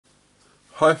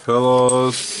Hi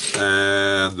fellas,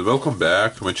 and welcome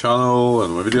back to my channel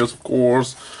and my videos, of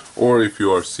course, or if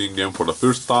you are seeing them for the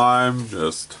first time,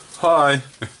 just hi.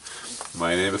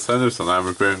 My name is Anderson. I'm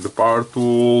repairing the power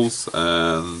tools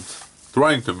and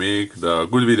trying to make the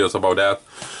good videos about that.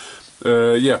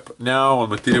 Yep, now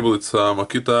on my table it's a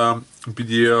Makita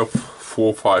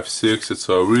BDF456. It's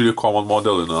a really common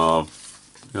model in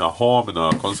a home, in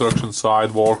a construction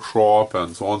site, workshop,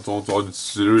 and so on, so on, so on.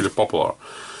 It's really popular.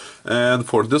 And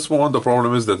for this one, the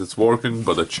problem is that it's working,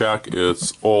 but the check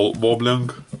is all wobbling.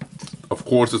 Of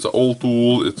course, it's an old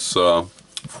tool. It's 4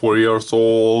 years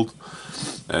old,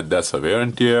 and that's a wear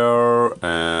and tear.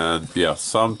 And yeah,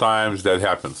 sometimes that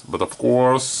happens. But of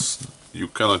course, you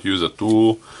cannot use a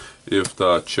tool if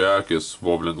the check is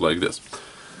wobbling like this.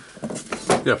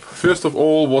 Yep. First of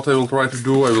all, what I will try to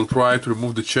do, I will try to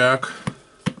remove the check,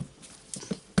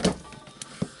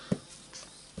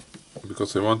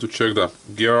 because I want to check the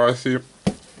gear assy.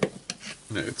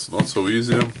 It's not so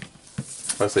easy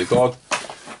as I thought.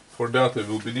 For that I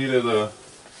will be needed the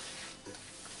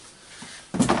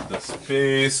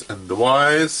space and the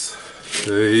vise.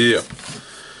 Yeah.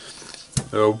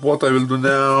 What I will do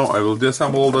now, I will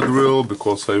disassemble the drill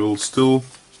because I will still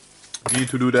need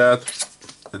to do that,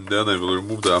 and then I will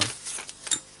remove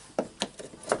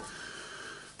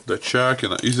the check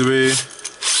in an easy way.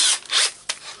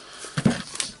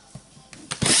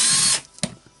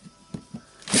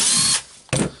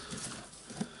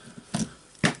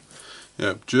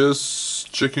 Yeah,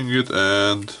 just checking it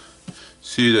and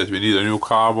see that we need a new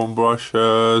carbon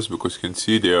brushes, because you can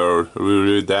see they are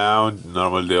really down.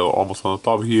 Normally they are almost on the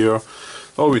top here.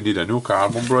 So we need a new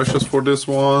carbon brushes for this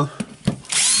one.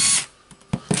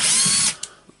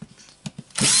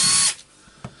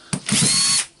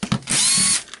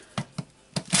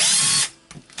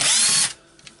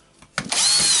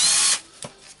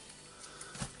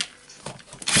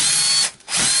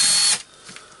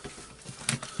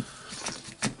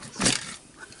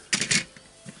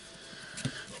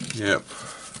 Yep.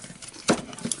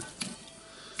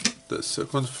 The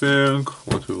second thing,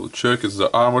 what we will check is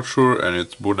the armature, and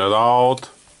it's burned out.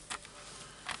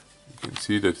 You can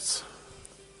see that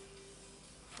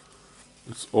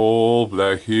it's all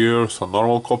black here, so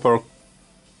normal copper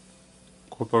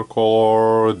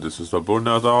color. This is the burned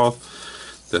out.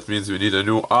 That means we need a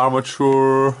new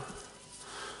armature.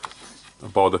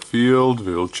 About the field,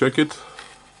 we will check it.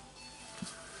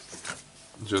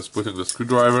 Just putting the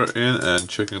screwdriver in and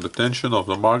checking the tension of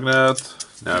the magnet.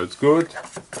 Now it's good.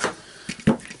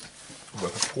 But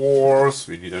of course,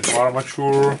 we need an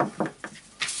armature.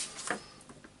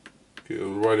 Okay,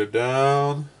 we'll write it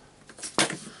down.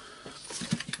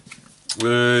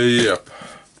 Yep.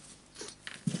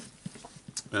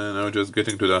 And now just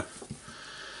getting to the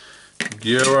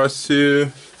gear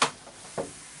assy.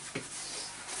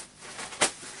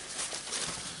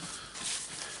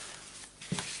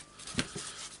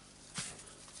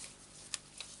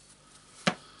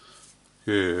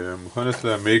 Okay,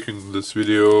 honestly I'm making this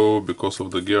video because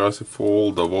of the gear assy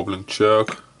fault, the wobbling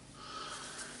check.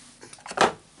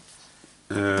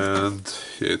 And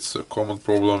yeah, it's a common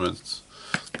problem. It's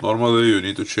normally you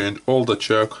need to change all the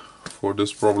check for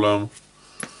this problem.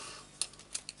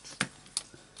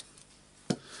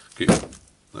 Okay,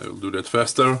 I will do that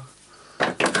faster.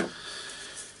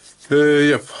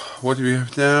 Yep, what do we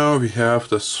have now? We have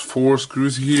the 4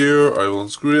 screws here. I will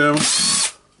unscrew them.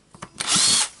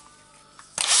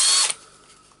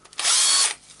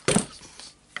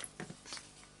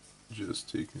 Just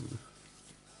taking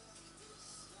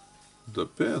the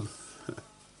pin.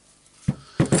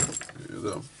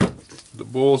 the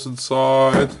balls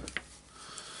inside.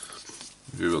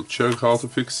 We will check how to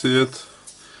fix it,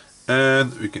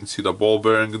 and we can see the ball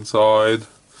bearing inside.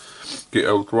 Okay,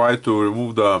 I will try to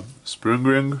remove the spring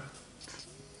ring.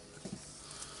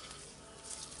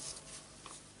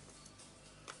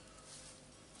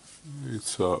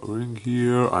 It's a ring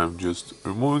here. I'm just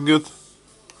removing it.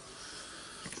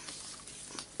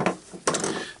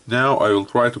 Now I will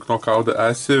try to knock out the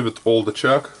assy with all the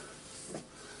check,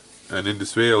 and in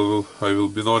this way I will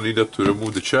be not needed to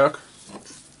remove the check.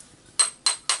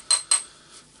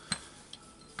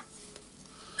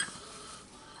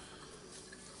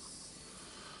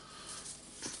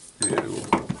 Okay, I will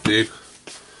take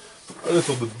a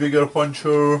little bit bigger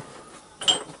puncher.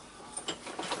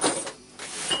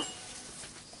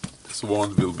 This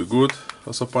one will be good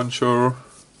as a puncher.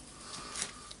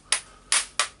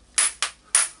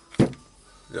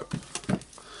 Yep.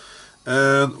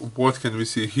 And what can we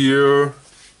see here?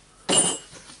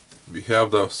 We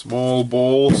have the small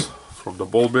balls from the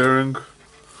ball bearing.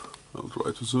 I'll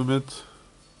try to zoom it.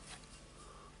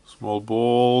 small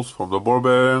balls from the ball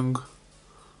bearing.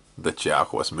 The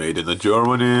check was made in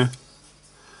Germany.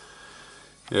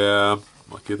 Yeah,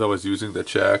 Makita was using the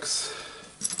checks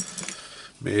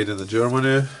made in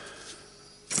Germany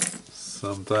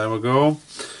some time ago.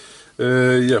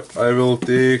 Yep, I will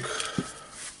take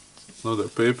another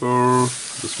paper.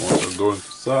 This ones are going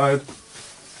to side.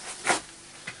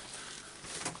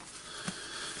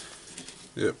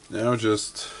 Yep, now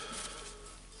just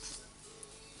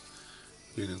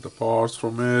cleaning the parts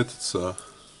from it. It's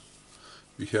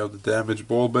we have the damaged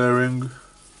ball bearing.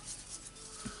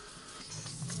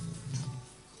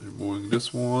 Removing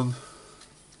this one.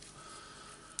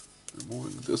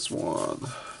 Removing this one.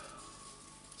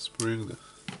 Spring.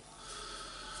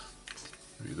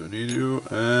 We don't need you.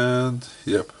 And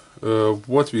yep.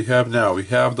 What we have now? We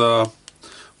have the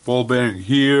ball bearing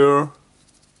here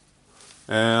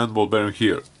and ball bearing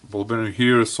here. Ball bearing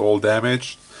here is all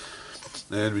damaged,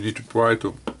 and we need to try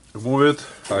to remove it.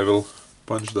 I will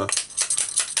punch the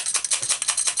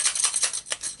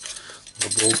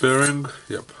ball bearing.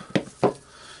 Yep,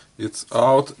 it's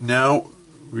out. Now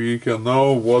we can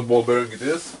know what ball bearing it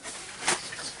is,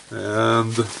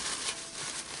 and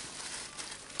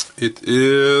it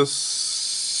is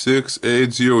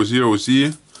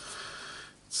 6800Z.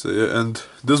 And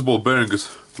this ball bearing is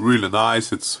really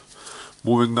nice. It's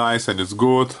moving nice and it's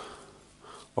good.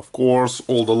 Of course,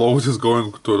 all the load is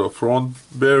going to the front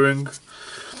bearing.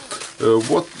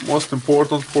 What most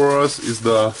important for us is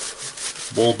the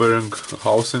ball bearing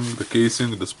housing, the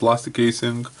casing, this plastic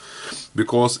casing,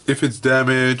 because if it's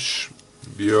damaged,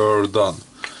 we are done,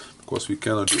 because we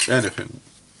cannot do anything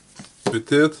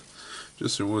with it.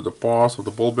 Just remove the parts of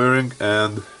the ball bearing,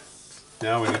 and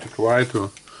now we need to try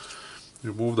to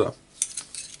remove the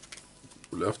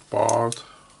left part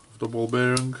of the ball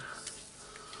bearing.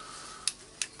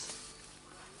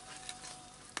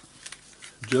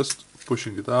 Just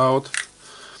pushing it out,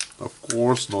 of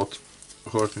course not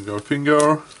hurting our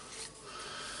finger.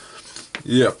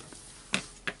 Yep.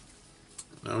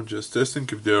 Now just testing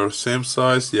if they are same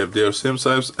size. Yep, they are same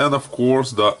size, and of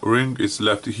course the ring is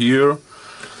left here.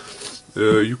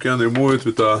 You can remove it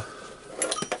with a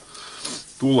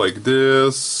tool like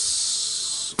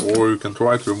this, or you can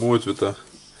try to remove it with a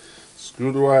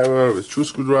screwdriver, with 2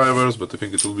 screwdrivers, but I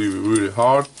think it will be really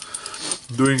hard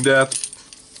doing that.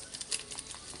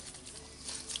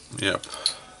 Yep.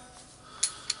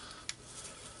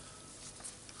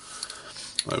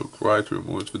 I will try to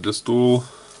remove it with this tool.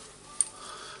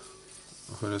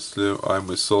 Honestly, I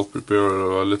myself prepare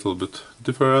a little bit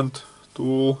different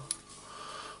tool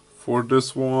for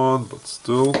this one, but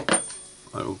still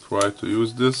I will try to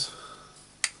use this.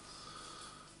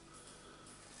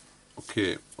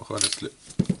 Okay, honestly,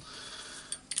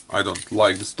 I don't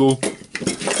like this tool.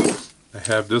 I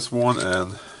have this one,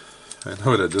 and I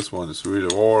know that this one is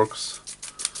really works.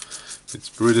 It's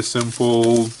pretty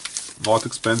simple, not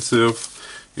expensive.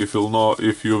 If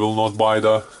you will not buy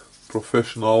the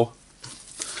professional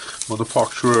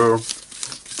manufacturer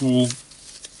tool.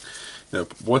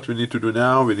 Yep. What we need to do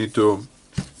now, we need to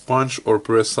punch or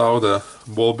press out the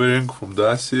ball bearing from the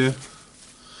assy,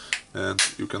 and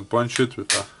you can punch it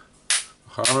with a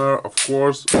hammer, of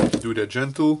course. Do that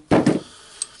gentle.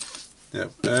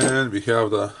 Yep. And we have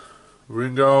the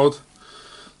ring out.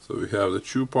 So we have the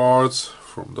 2 parts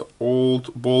from the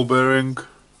old ball bearing.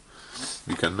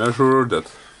 We can measure that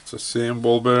it's the same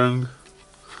ball bearing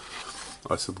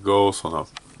as it goes on the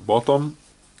bottom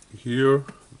here,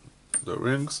 the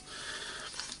rings.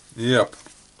 Yep.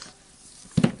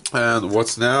 And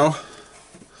what's now?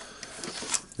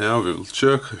 Now we will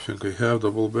check. I think I have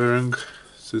the ball bearing.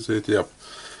 Is it? Yep,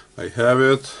 I have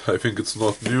it. I think it's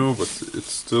not new, but it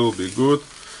still be good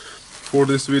for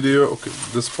this video. Okay,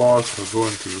 this part will go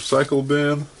into recycle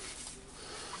bin.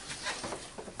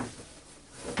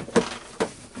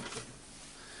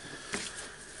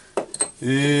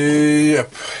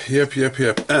 Yep.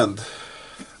 And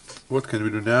what can we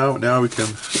do now? Now we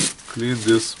can clean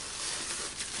this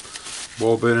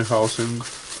ball bearing housing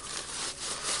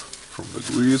from the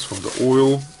grease, from the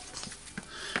oil.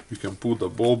 You can put the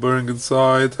ball bearing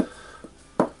inside.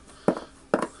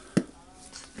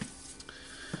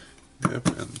 Yep,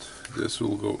 and this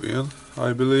will go in,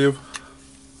 I believe.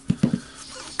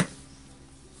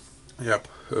 Yep.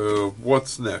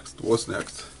 What's next? What's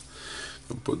next?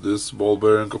 Put this ball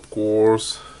bearing, of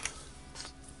course.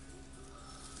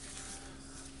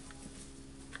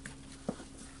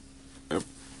 Yep.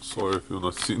 Sorry if you've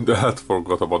not seen that.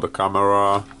 Forgot about the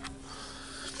camera.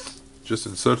 Just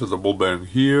inserted the ball bearing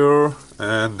here,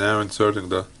 and now inserting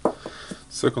the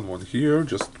second one here.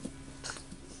 Just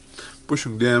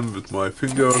pushing them with my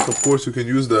fingers. Of course, you can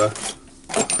use the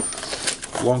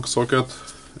long socket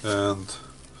and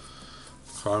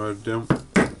hammer them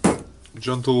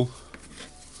gentle.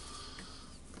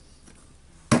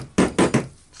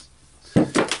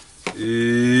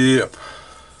 Yep.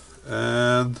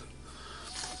 And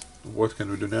what can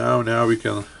we do now? Now we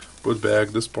can put back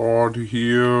this part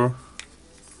here.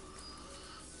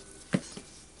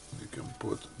 We can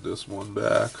put this one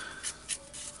back.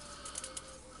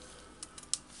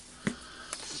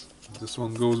 This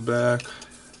one goes back.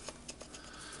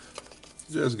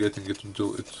 Just getting it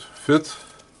until it fits.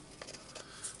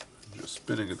 Just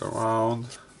spinning it around.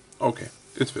 Okay,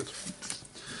 it fits.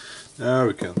 Now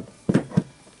we can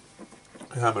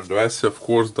hammer the assy. Of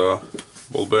course, the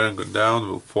ball bearing going down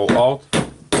will fall out.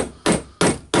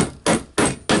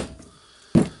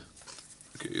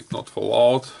 Okay, it not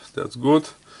fall out. That's good.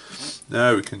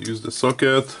 Now we can use the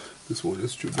socket. This one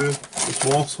is too big. Too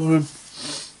small, sorry.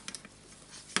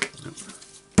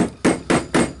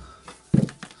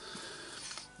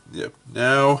 Yep.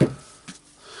 Now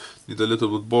need a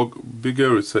little bit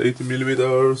bigger. It's 80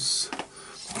 millimeters.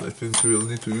 I think we'll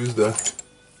need to use the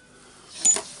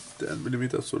 10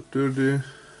 millimeters or 30.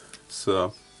 It's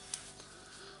a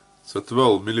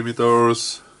 12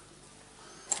 millimeters.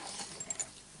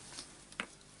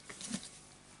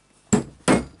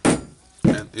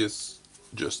 And it's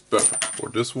just perfect for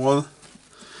this one.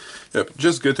 Yep,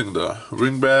 just getting the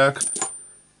ring back.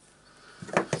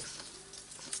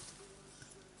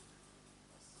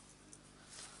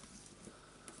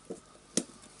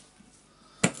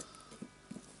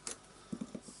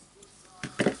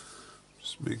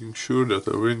 Making sure that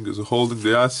the ring is holding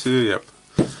the assy. Yep.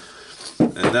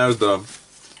 And now the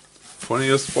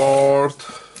funniest part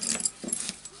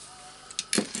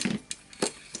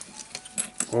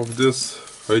of this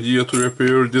idea to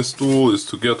repair this tool is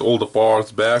to get all the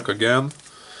parts back again.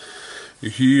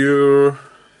 Here,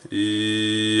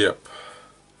 yep.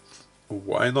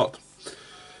 Why not?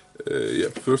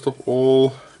 Yep. First of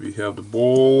all, we have the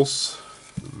balls.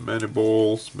 Many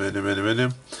balls, many.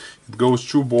 It goes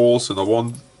 2 balls in a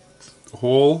one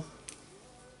hole.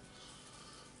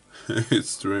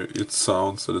 It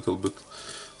sounds a little bit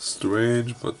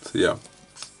strange, but yeah,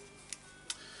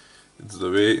 it's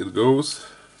the way it goes.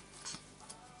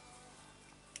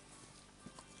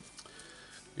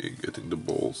 Okay, getting the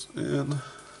balls in.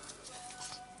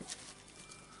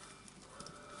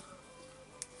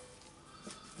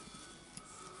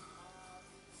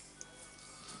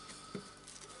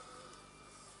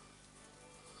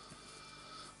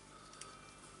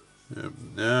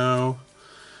 And now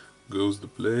goes the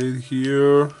blade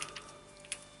here.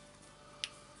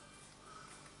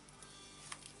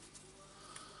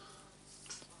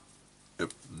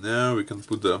 Yep. Now we can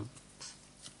put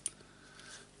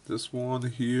this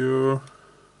one here. Of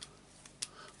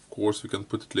course, we can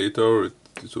put it later.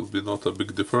 It will be not a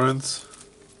big difference.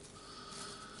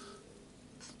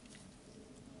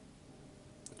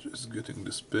 Just getting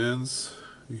the pins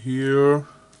here.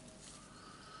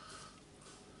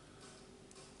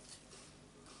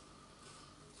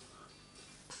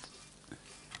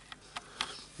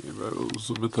 Maybe I will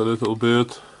zoom it a little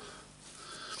bit.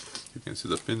 You can see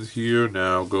the pins here.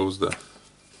 Now goes the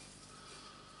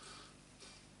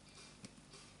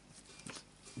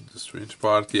strange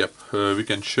part. Yep, we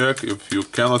can check. If you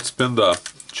cannot spin the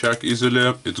check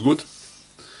easily, it's good.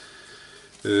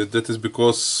 That is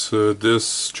because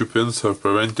these 2 pins are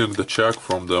preventing the check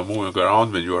from the moving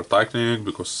around when you are tightening,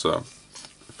 because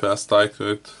fast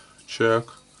tighten check.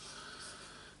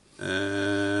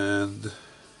 And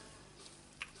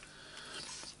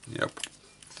yep,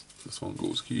 this one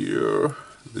goes here,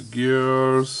 the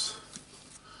gears,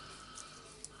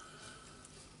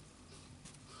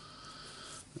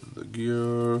 and the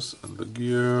gears, and the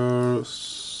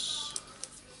gears,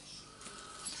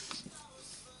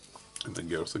 and the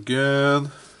gears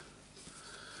again.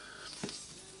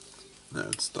 Now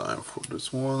it's time for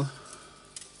this one.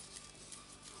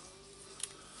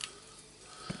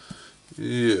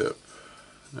 Yep,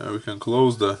 now we can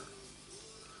close the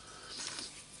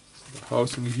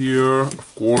housing here.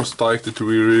 Of course, tighten it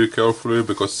really carefully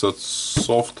because it's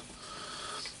soft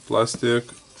plastic.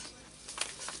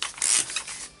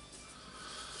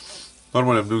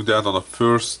 Normally I'm doing that on the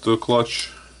first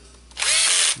clutch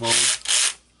mode.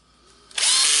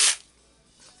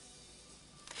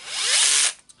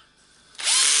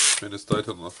 When it's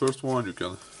tightened on the first one, you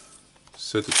can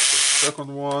set it to the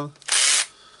second one.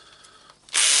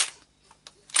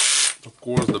 Of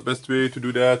course, the best way to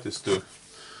do that is to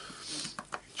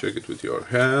check it with your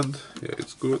hand. Yeah,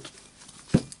 it's good.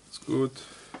 It's good.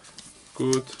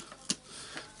 Good.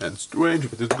 And strange,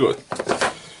 but it's good.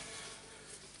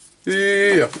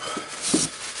 Yep.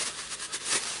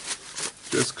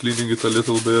 just cleaning it a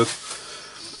little bit.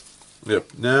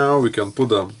 Yep, now we can put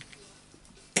the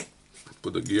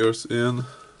gears in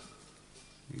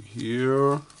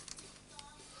here,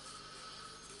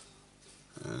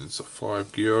 and it's a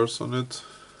 5 gears on it.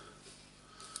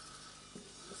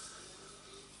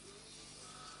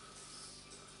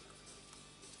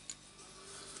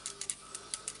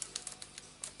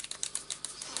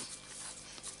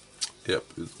 Yep,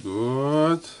 it's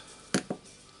good.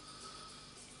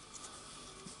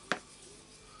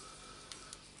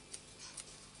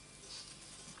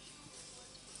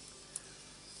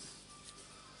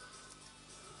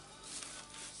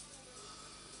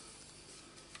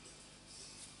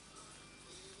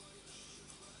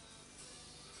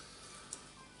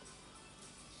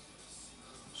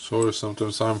 Sorry,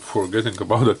 sometimes I'm forgetting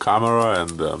about the camera,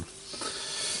 and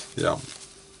yeah,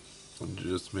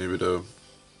 just maybe the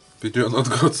video not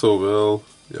got so well.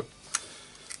 Yep.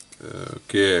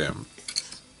 Okay,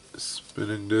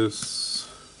 spinning this,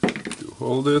 you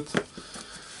hold it.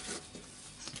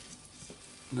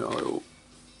 Now I'll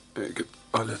make it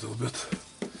a little bit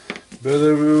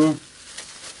better view.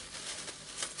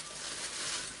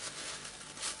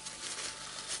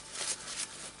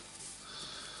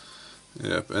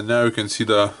 Yep, and now you can see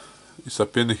it's a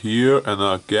pin here and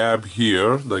a gap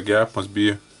here. The gap must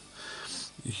be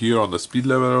here on the speed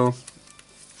level,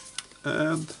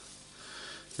 and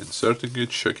inserting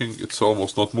it, checking it's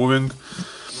almost not moving.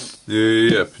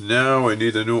 Yep, now I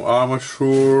need a new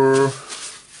armature.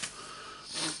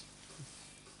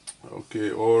 Okay,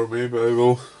 or maybe I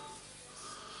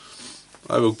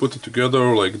will put it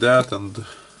together like that, and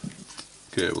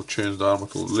okay, I will change the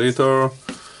armature later.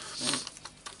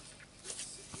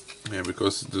 Yeah,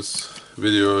 because this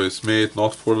video is made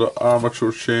not for the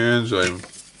armature change, I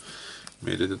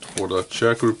made it for the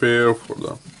check repair, for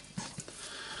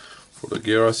the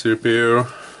gear assy repair.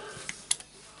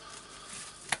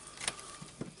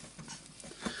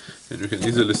 And you can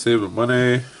easily save the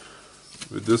money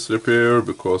with this repair,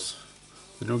 because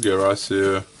the new gear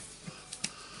assy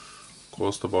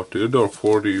cost about 30 or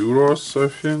 40 euros, I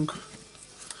think.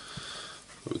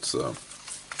 So it's a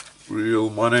real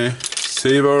money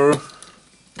saver.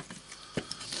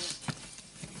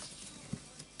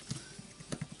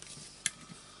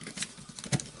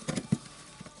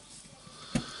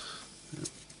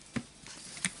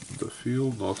 The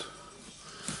field not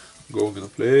going in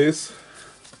place.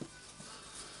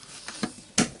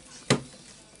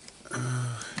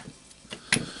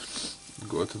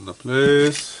 Got in the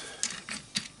place.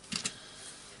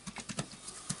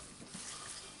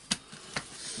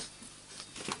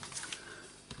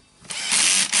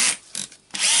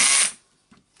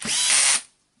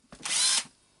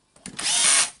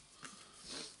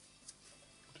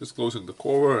 Just closing the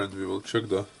cover, and we will check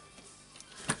the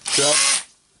shaft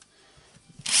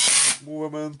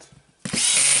movement.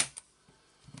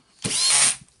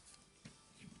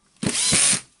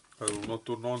 I will not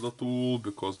turn on the tool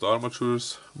because the armature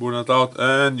is burnt out,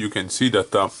 and you can see that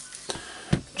the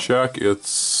check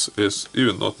is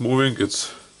even not moving.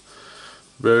 It's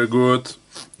very good.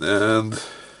 And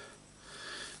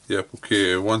yep,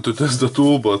 okay, I want to test the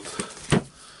tool, but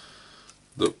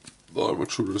the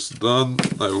armature is done.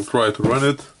 I will try to run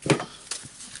it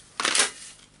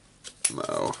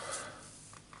now.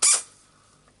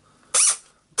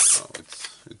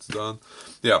 It's done.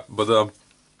 Yeah, but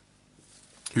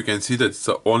you can see that it's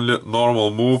the only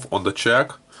normal move on the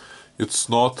check. It's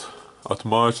not as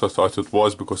much as I thought it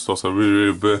was, because it was a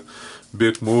really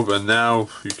big move, and now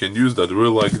you can use that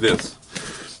drill like this.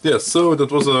 Yes, so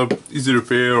that was a easy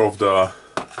repair of the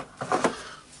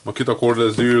Makita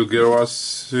cordless drill gear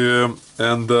assy,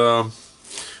 and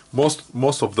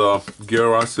most of the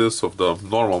gear asses of the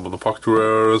normal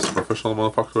manufacturers, professional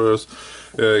manufacturers,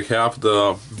 have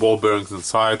the ball bearings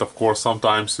inside. Of course,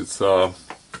 sometimes it's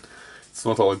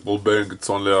not like ball bearing, it's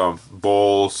only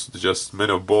balls, just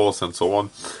many of balls and so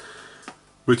on.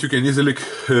 But you can easily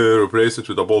replace it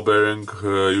with a ball bearing.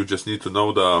 You just need to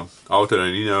know the outer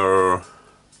and inner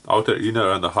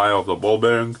and the height of the ball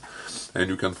bearing, and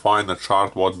you can find a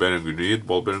chart what bearing you need,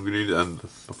 ball bearing you need, and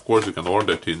of course you can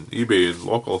order it in eBay, in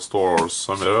local store or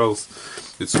somewhere else.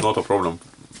 It's not a problem,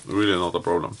 really not a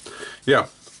problem. Yeah,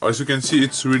 as you can see,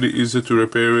 it's really easy to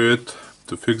repair it,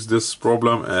 to fix this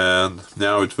problem, and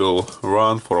now it will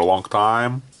run for a long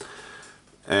time,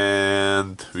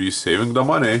 and we're saving the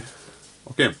money.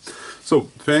 Okay, so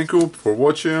thank you for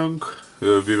watching.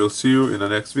 We will see you in the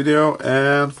next video,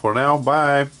 and for now,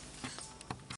 bye.